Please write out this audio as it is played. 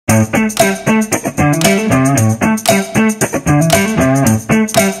So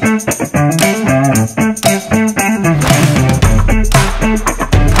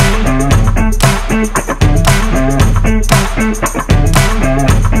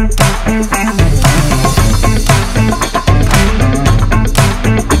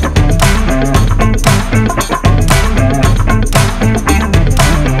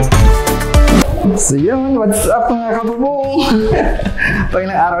yun, what's up mga kabubong? Pag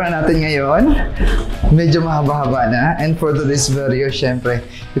araw na natin ngayon, medyo mahaba-haba na. And for today's video, syempre,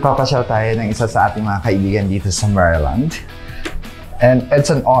 ipapasyal tayo ng isa sa ating mga kaibigan dito sa Maryland. And it's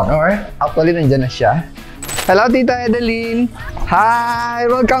an honor. Actually, nandyan na siya. Hello, Tita Edelyn! Hi!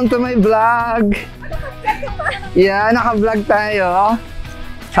 Welcome to my vlog! Yeah, naka-vlog tayo.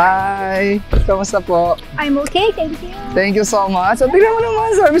 Hi! Kamusta po? I'm okay, thank you. Thank you so much. So, tignan mo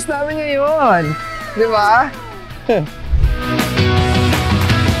naman, service namin ngayon. Di ba?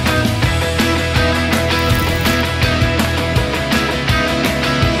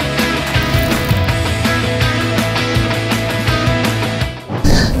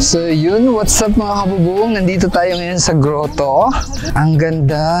 So yun, what's up mga kabubong? Nandito tayo ngayon sa grotto. Ang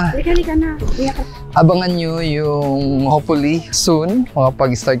ganda. Halika na. Abangan nyo yung hopefully soon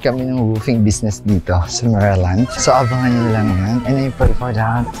makapag-start kami ng roofing business dito sa Maryland. So abangan nyo lang yan. And I pray for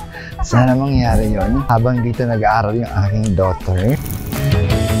that. Sana mangyari yun habang dito nag-aaral yung aking daughter.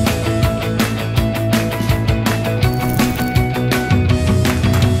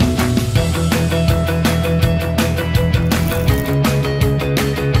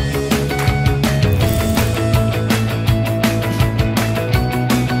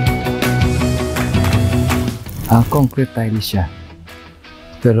 Concrete tile siya.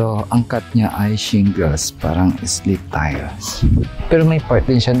 Pero ang cut niya ay shingles, parang slip tiles. Pero may part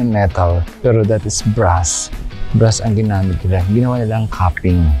din siya ng metal, pero that is brass. Brass ang ginamit nila. Ginawa nila ang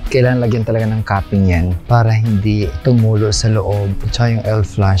capping. Kailangan lagyan talaga ng capping yan para hindi tumulo sa loob. At saka yung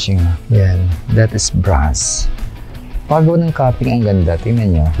L-flashing. Yan. That is brass. Pagawa ng capping ang ganda.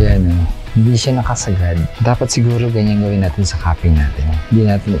 Tingnan nyo. Yan o. Hindi siya nakasagad. Dapat siguro ganyan gawin natin sa capping natin. Hindi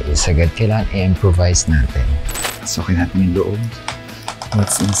natin isagad. Kailangan i-improvise natin. Pasukin natin yung loob.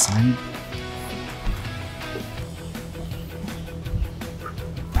 What's inside?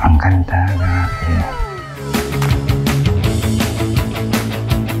 Ang ganda, grabe.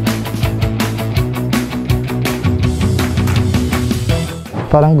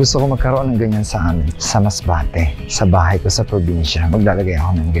 Parang gusto ko magkaroon ng ganyan sa amin, sa Masbate, sa bahay ko sa probinsya. Maglalagay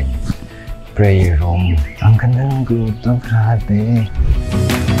ako ng ganyan. Prayer room. Ang ganda ng grotto, grabe.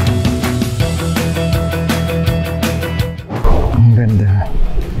 Ang ganda.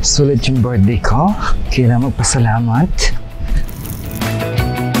 Sulit yung birthday ko. Kailangan magpasalamat.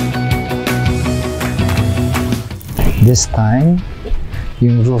 This time,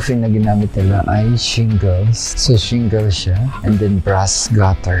 yung roofing na ginamit nila ay shingles. So shingles siya. And then brass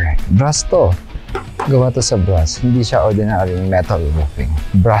gutter. Brass to. Gawa to sa brass. Hindi siya ordinary metal roofing.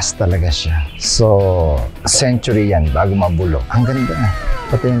 Brass talaga siya. So, century yan bago mabulok. Ang ganda.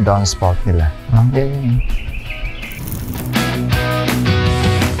 Pati yung downspout nila. Ang galing.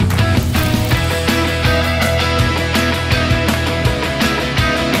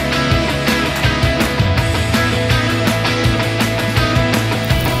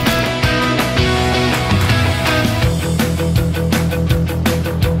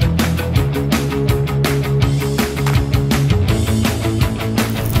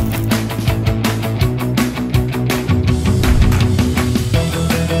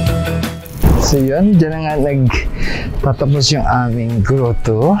 So yun, dyan na nga nagtatapos yung aming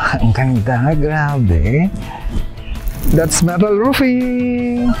grotto. Ang ganda, grabe. That's metal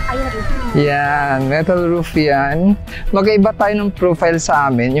roofing! Yan, metal roof yan. Magkaiba tayo ng profile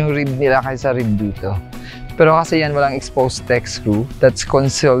sa amin, yung rib nila kaysa rib dito. Pero kasi yan walang exposed deck screw. That's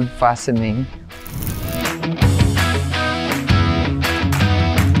concealed fastening.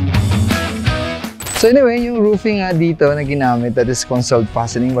 So anyway, yung roofing nga dito na ginamit, that is concealed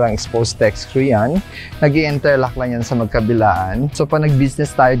fastening, walang exposed deck screw yan. Nag-i-interlock lang yan sa magkabilaan. So pag nag-business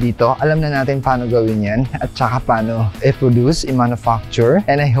tayo dito, alam na natin paano gawin yan at saka paano i-produce, i-manufacture.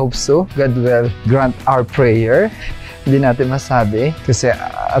 And I hope so, God will grant our prayer. Hindi natin masabi kasi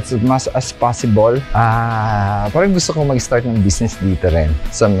as much as possible, parang gusto ko mag-start ng business dito rin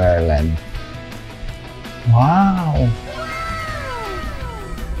sa Maryland. Wow!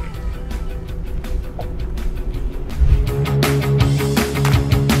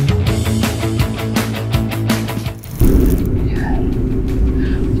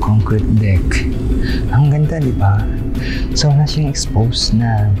 Deck. Ang ganda, di ba? So, wala siyang exposed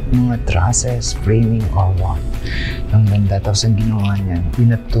na mga trusses, framing, or what. Ang ganda. Tapos ang ginawa niyan,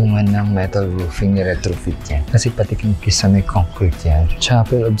 pinatungan ng metal roofing ni retrofit yan. Kasi pati yung kisame concrete yan.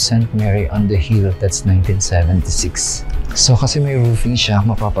 Chapel of St. Mary on the Hill, that's 1976. So kasi may roofing siya,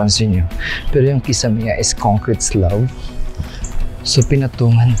 mapapansin nyo. Pero yung kisame niya is concrete slab. So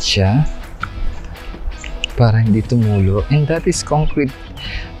pinatungan siya para hindi tumulo. And that is concrete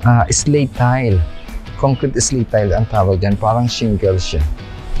slate tile. Concrete slate tile ang tawag dyan. Parang shingle siya.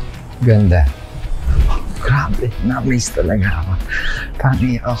 Ganda. Grabe, na-amaze talaga ako. Parang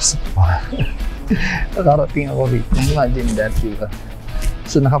iyak ako sa nakarating ako rito. Imagine that, diba?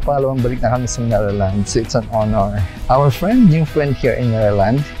 So nakapalawang balik na kami sa Maryland. So it's an honor. Our friend, yung friend here in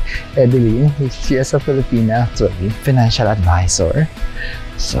Maryland, Edelyn, she is a Filipina actually, financial advisor.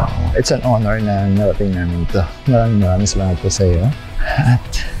 So it's an honor na narating namin ito. Maraming salamat po sa iyo. At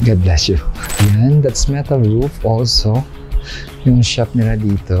God bless you. Yan, that's metal roof also. Yung shop nila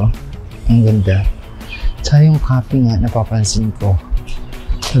dito. Ang ganda. Tsaka yung copy nga, napapansin ko.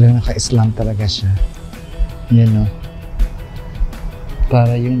 Talagang naka-Islam talaga siya. Yan o.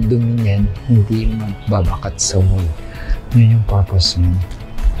 Para yung dumi niyan, hindi magbabakat sa wall. Yun yung purpose niyan.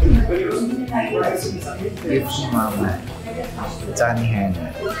 Gift ni Mama. Tsaka ni Hannah.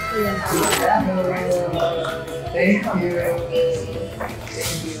 Thank you.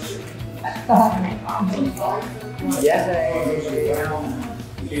 Yes,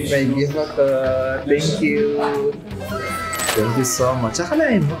 may gift ako. Thank you. Thank you so much.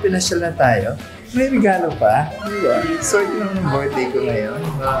 Akalain mo, pinasyal na tayo. May regalo pa. Diba? Sorry naman ng birthday ko ngayon.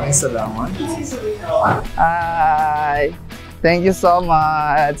 Maraming salamat. Hi! Thank you so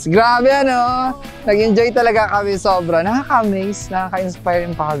much. Grabe ano! Nag-enjoy talaga kami sobra. Nakaka-amaze, nakaka-inspire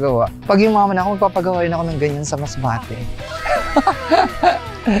yung pakagawa. Pag yung mama na ako, magpapagawa rin ako ng ganyan sa Masbate.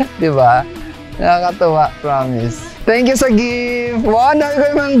 Diba? Nakakatuwa, promise. Thank you sa gift! Wow, dami ko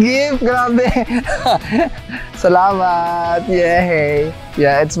yung gift! Grabe! Salamat! Yay!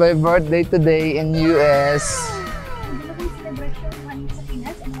 Yeah, it's my birthday today in US.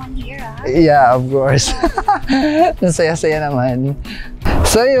 Yeah, of course. Nasaya-saya naman.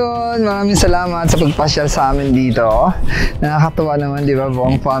 So yun, maraming salamat sa pagpasyal sa amin dito. Nakakatuwa naman, di ba,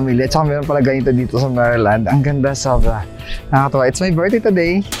 buong family. At saka meron pala ganito dito sa Maryland. Ang ganda, sobra. Nakakatuwa. It's my birthday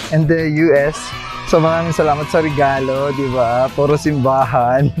today in the US. So maraming salamat sa regalo, di ba? Puro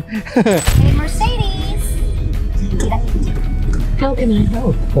simbahan. Hey, Mercedes! How can I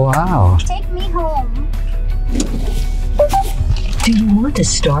help? Wow! Take me home. Do you want to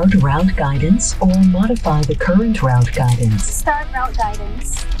start route guidance or modify the current route guidance? Start route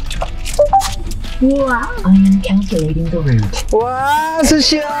guidance. Wow! I am calculating the route. Wow!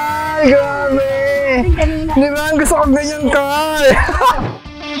 Sosyal! Grabe! Di ba? Gusto ko ganyan car!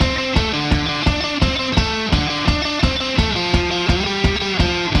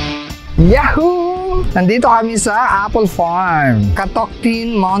 Yahoo! Nandito kami sa apple farm.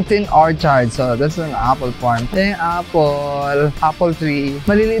 Katoktin Mountain Orchard. So, that's an apple farm. Ayan yung apple tree.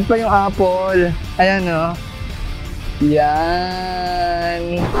 Maliliit pa yung apple. Ayan o.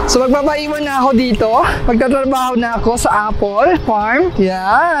 Yan. So magpapaiwan na ako dito. Magtatrabaho na ako sa apple farm.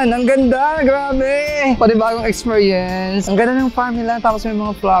 Yan. Ang ganda. Grabe. Panibagong experience. Ang ganda ng farm nila. Tapos may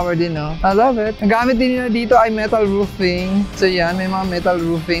mga flower din, no? I love it. Ang gamit din nila dito ay metal roofing. So yan. May mga metal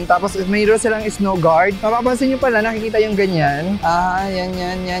roofing. Tapos mayroon silang snow guard. Mapapansin nyo pala, nakikita yung ganyan. Yan.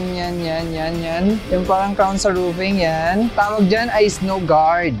 Yung parang crown sa roofing, yan. Tawag dyan ay snow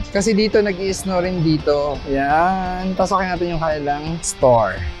guard. Kasi dito nag-i-snow rin dito. Yan. Pasokin natin yung kanilang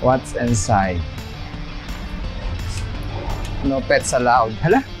store. What's inside? No pets allowed.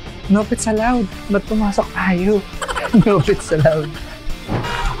 Hala? No pets allowed. Ba't pumasok tayo? No pets allowed.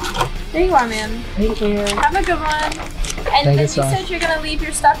 There you are, ma'am. Thank you. Have a good one. And Thank then you, you sir. said you're gonna leave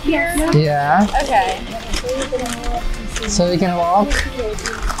your stuff here? Yeah. Okay. So we can walk?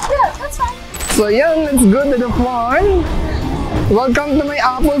 Yeah, that's fine. So yan, let's go to the farm. Welcome to my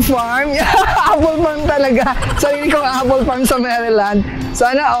apple farm. Apple farm talaga. Sarili kong apple farm sa Maryland.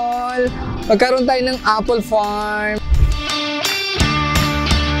 Sana all, magkaroon tayo ng apple farm.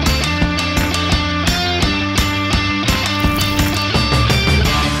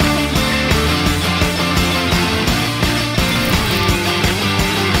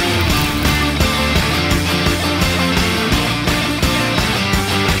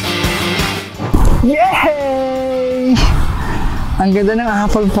 Yay! Ang ganda ng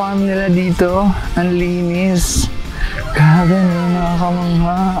apple farm nila dito. Ang linis. Grabe,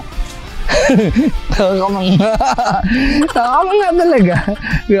 nakakamangha. Nakakamangha. Nakakamangha talaga.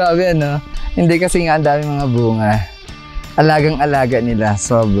 Grabe, ano? Hindi kasi nga ang dami mga bunga. Alagang-alaga nila.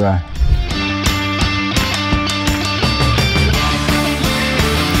 Sobra.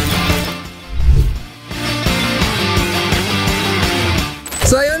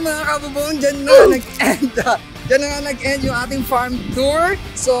 Ayan mga kabubong, dyan na nag-end. Dyan na nga nag-end yung ating farm tour.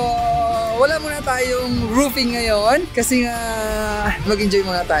 So, wala muna tayong roofing ngayon kasi nga mag-enjoy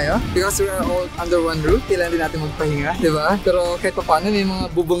muna tayo because we are all under one roof. Kailangan din natin magpahinga, di ba? Pero kahit pa paano, may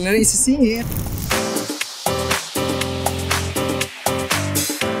mga bubong na rin isisingit.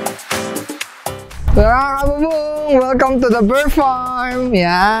 Mga kabubong, welcome to the bird farm!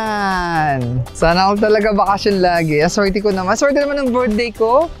 Yan! Sana all talaga bakasyon lagi. Aswerte ko naman. Aswerte naman ng birthday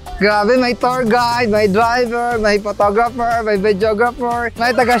ko. Grabe, may tour guide, may driver, may photographer, may videographer,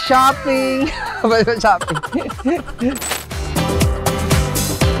 may taga-shopping.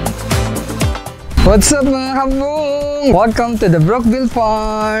 What's up mga kabung? Welcome to the Brookville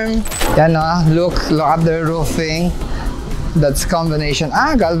Farm. Yan look at the roofing. That's combination.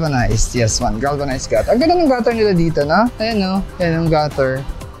 Galvanized. Yes, one. Galvanized gutter. Ang ganda ng gutter nila dito, no? Ayan, Ayan ang gutter.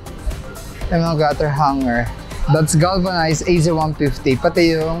 Ayan ang gutter hanger. That's galvanized AZ150.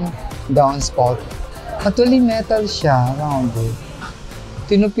 Pati yung downspout. Actually, metal siya. Rounded.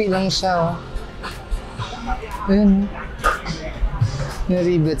 Tinupi lang siya, Ayan, Yung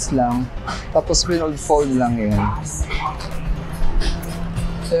rivets lang. Tapos pinold fold lang yun.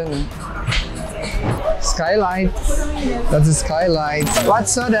 Ayan, Skylight. That's a skylight.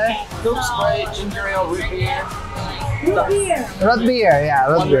 What's that? Silk spray, ginger ale, root beer. Root beer, yeah,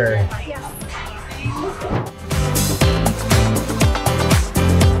 root beer.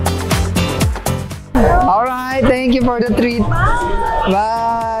 Alright, thank you for the treat.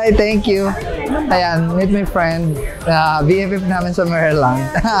 Bye, thank you. Ayan, meet my friend. BFF namin sa Maryland.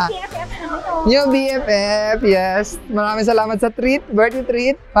 New BFF, yes. Maraming salamat sa treat, birthday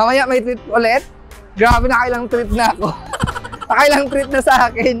treat. Mamaya may treat ulit. Grabe, nakailang treat na ako. Nakailang treat na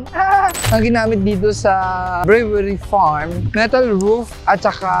sa akin. Ang ginamit dito sa brewery farm, metal roof at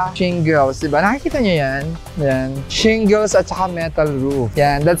saka shingles. Diba? Nakikita nyo yan? Yan. Shingles at saka metal roof.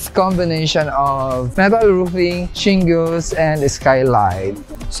 Yan. That's combination of metal roofing, shingles, and skylight.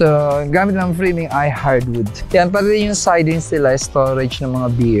 So, gamit ng framing ay hardwood. Yan. Pati yung sidings nila, storage ng mga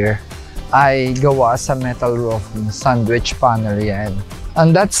beer, ay gawa sa metal roof. Sandwich panel yan.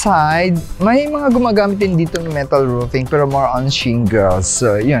 On that side, may mga gumagamit din dito ng metal roofing pero more on shingles.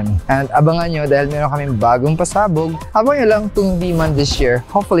 So, yun. And abangan nyo dahil meron kaming bagong pasabog. Abangan nyo lang itong di man this year.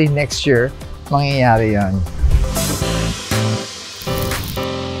 Hopefully next year, mangyayari yan.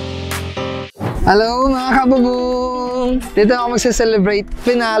 Hello mga kabubong! Dito ako magse-celebrate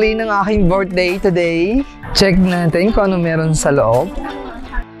finale ng aking birthday today. Check natin kung ano meron sa loob.